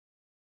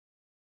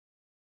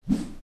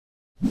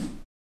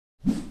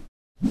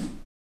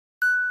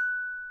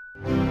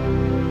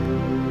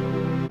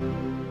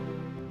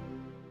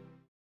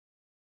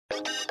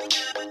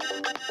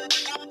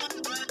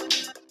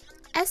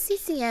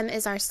SCCM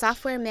is our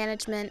software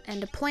management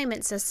and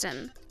deployment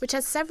system, which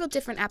has several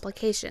different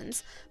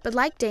applications, but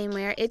like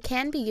Dameware, it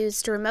can be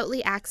used to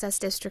remotely access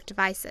district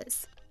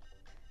devices.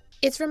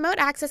 Its remote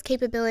access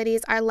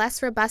capabilities are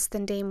less robust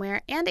than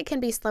Dameware, and it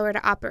can be slower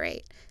to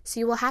operate, so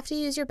you will have to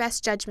use your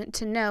best judgment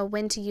to know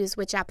when to use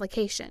which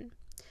application.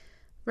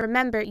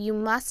 Remember, you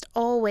must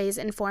always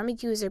inform a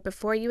user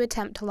before you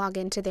attempt to log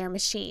into their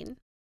machine.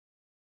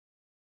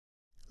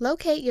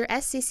 Locate your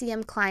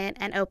SCCM client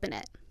and open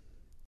it.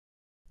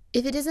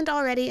 If it isn't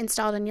already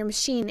installed on your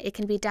machine, it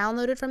can be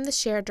downloaded from the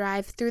shared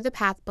drive through the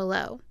path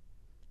below.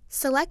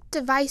 Select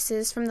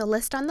Devices from the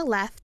list on the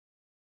left,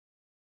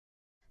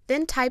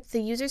 then type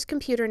the user's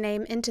computer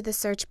name into the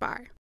search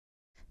bar.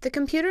 The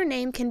computer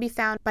name can be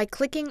found by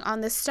clicking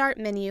on the Start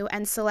menu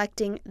and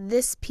selecting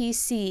This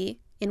PC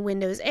in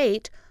Windows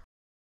 8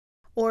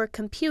 or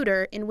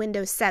Computer in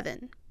Windows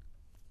 7.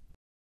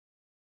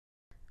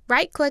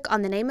 Right-click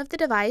on the name of the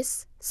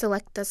device,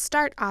 select the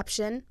Start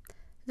option,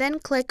 then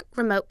click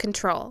Remote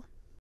Control.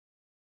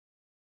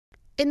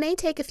 It may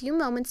take a few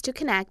moments to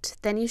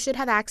connect, then you should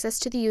have access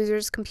to the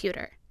user's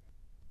computer.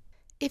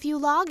 If you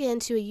log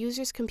into a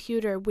user's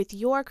computer with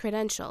your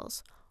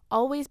credentials,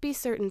 always be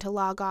certain to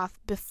log off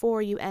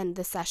before you end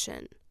the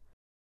session.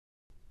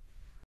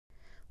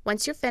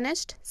 Once you're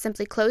finished,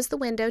 simply close the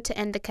window to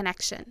end the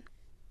connection.